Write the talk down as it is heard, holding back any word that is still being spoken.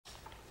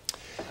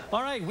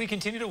All right, we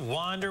continue to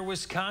wander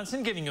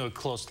Wisconsin, giving you a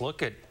close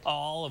look at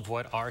all of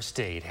what our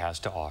state has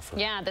to offer.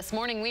 Yeah, this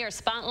morning we are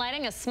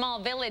spotlighting a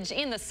small village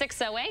in the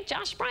 608.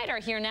 Josh Spreiter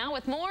here now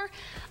with more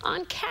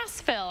on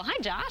Cassville. Hi,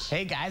 Josh.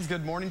 Hey, guys.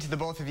 Good morning to the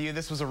both of you.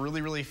 This was a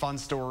really fun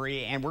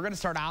story, and we're going to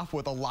start off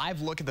with a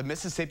live look at the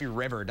Mississippi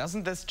River.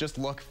 Doesn't this just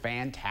look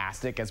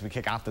fantastic as we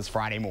kick off this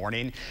Friday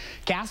morning?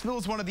 Cassville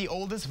is one of the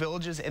oldest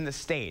villages in the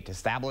state.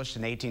 Established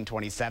in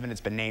 1827, it's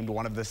been named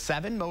one of the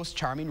 7 most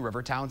charming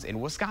river towns in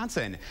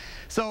Wisconsin.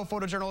 So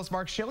photojournalist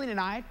Mark Schilling and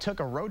I took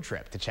a road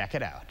trip to check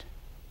it out.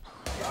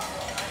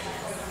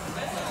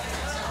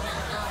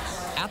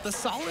 At the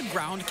Solid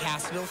Ground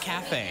Cassville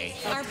Cafe.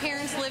 Our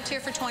parents lived here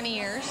for 20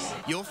 years.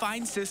 You'll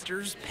find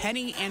sisters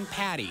Penny and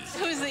Patty.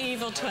 Who's the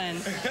evil twin?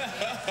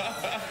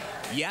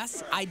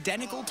 Yes,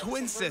 identical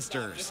twin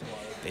sisters.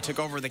 They took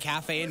over the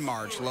cafe in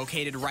March,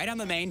 located right on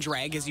the main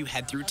drag as you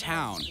head through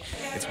town.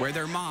 It's where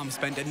their mom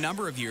spent a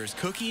number of years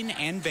cooking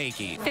and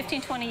baking.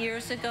 15, 20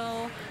 years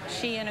ago,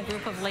 she and a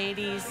group of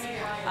ladies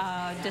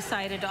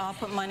decided to all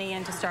put money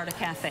in to start a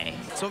cafe.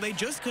 So they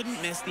just couldn't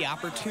miss the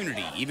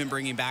opportunity, even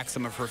bringing back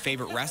some of her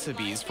favorite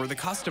recipes for the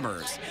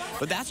customers.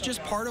 But that's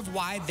just part of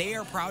why they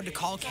are proud to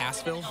call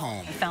Cassville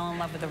home. I fell in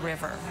love with the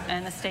river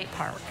and the state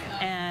park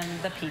and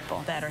the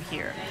people that are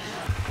here.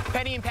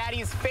 Penny and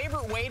Patty's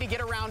favorite way to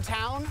get around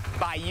town?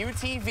 By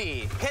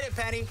UTV. Hit it,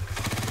 Penny.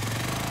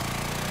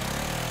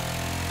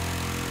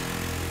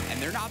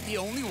 And they're not the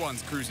only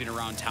ones cruising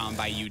around town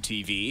by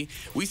UTV.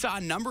 We saw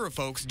a number of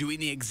folks doing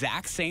the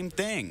exact same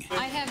thing.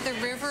 I have the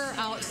river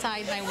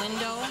outside my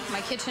window,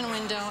 my kitchen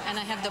window, and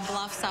I have the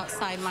bluffs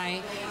outside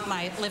my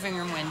living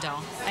room window.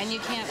 And you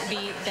can't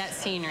beat that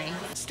scenery.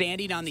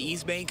 Standing on the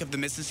east bank of the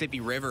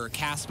Mississippi River,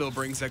 Cassville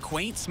brings a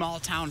quaint small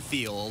town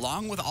feel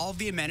along with all of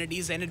the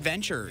amenities and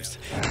adventures.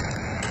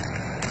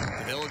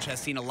 The village has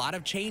seen a lot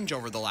of change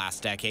over the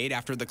last decade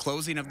after the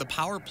closing of the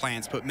power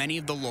plants put many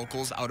of the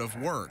locals out of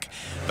work.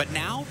 But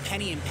now,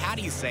 Penny and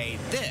Patty say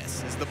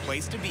this is the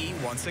place to be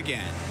once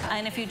again.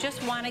 And if you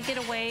just want to get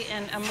away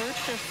and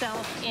immerse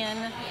yourself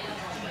in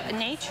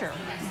nature,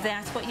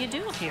 that's what you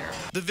do here.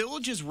 The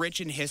village is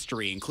rich in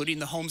history, including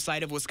the home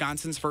site of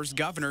Wisconsin's first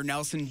governor,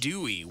 Nelson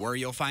Dewey, where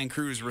you'll find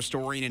crews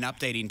restoring and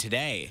updating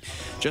today.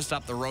 Just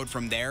up the road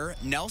from there,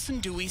 Nelson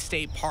Dewey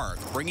State Park,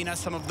 bringing us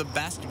some of the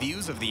best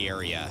views of the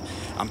area.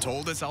 I'm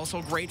told it's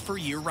also great for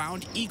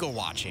year-round eagle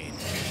watching.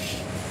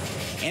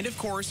 And of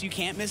course, you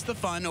can't miss the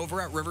fun over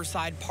at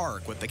Riverside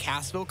Park with the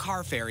Cassville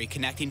Car Ferry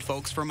connecting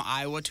folks from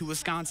Iowa to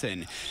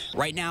Wisconsin.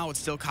 Right now, it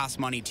still costs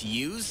money to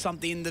use,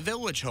 something the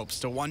village hopes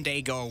to one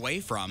day go away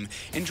from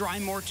and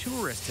drawing more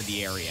tourists to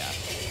the area.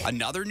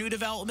 Another new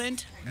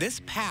development, this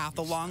path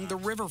along the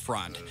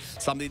riverfront,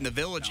 something the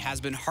village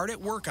has been hard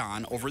at work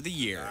on over the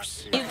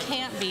years. You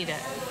can't beat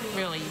it,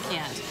 really, you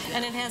can't.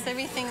 And it has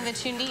everything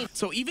that you need.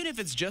 So even if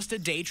it's just a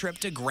day trip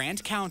to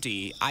Grant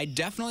County, I'd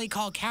definitely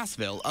call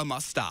Cassville a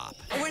must-stop.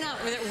 We're not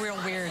real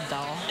weird,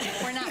 though.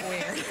 We're not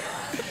weird.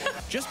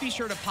 Just be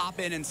sure to pop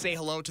in and say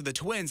hello to the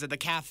twins at the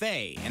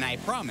cafe, and I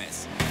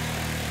promise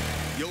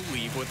you'll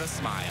leave with a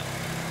smile.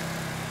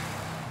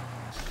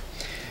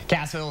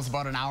 Cassville is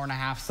about an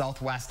hour-and-a-half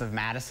southwest of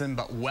Madison,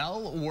 but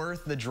well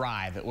worth the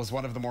drive. It was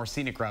one of the more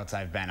scenic routes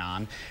I've been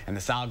on, and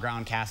the Solid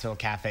Ground Cassville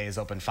Cafe is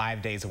open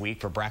 5 days a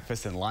week for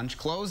breakfast and lunch,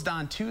 closed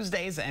on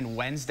Tuesdays and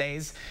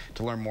Wednesdays.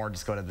 To learn more,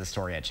 just go to the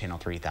story at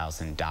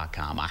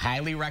channel3000.com. I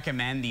highly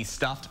recommend the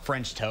stuffed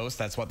French toast.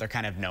 That's what they're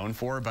kind of known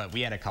for, but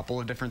we had a couple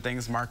of different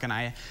things, Mark and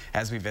I,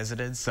 as we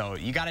visited, so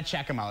you got to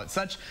check them out.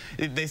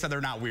 They said they're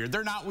not weird.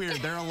 They're not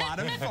weird. They're a lot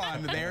of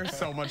fun. They're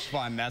so much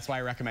fun. That's why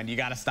I recommend you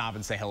got to stop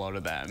and say hello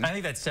to them. I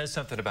think that says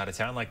something about a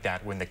town like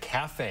that when the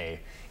cafe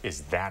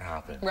is that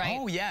hopping. Right.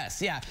 Oh,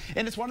 yes, yeah.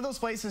 And it's one of those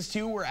places,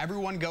 too, where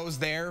everyone goes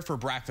there for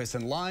breakfast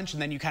and lunch,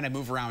 and then you kind of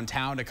move around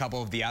town to a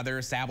couple of the other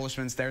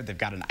establishments there. They've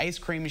got an ice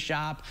cream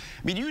shop.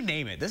 I mean, you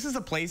name it. This is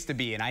a place to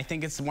be, and I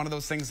think it's one of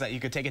those things that you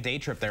could take a day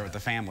trip there with the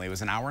family. It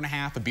was an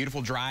hour-and-a-half, a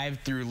beautiful drive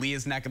through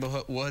Leah's neck of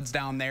the woods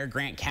down there,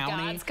 Grant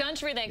County. God's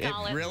country, they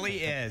call it. It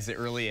really is. It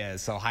really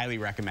is. So highly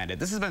recommend it.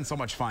 This has been so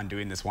much fun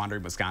doing this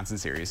Wandering Wisconsin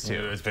series,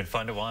 too. It's been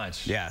fun to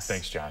watch. Yes.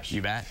 Thanks, Josh.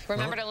 You bet.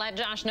 Remember to let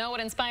Josh know what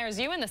inspires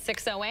you in the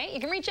 608. You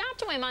can reach out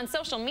to him on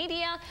social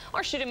media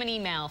or shoot him an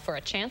email for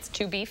a chance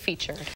to be featured.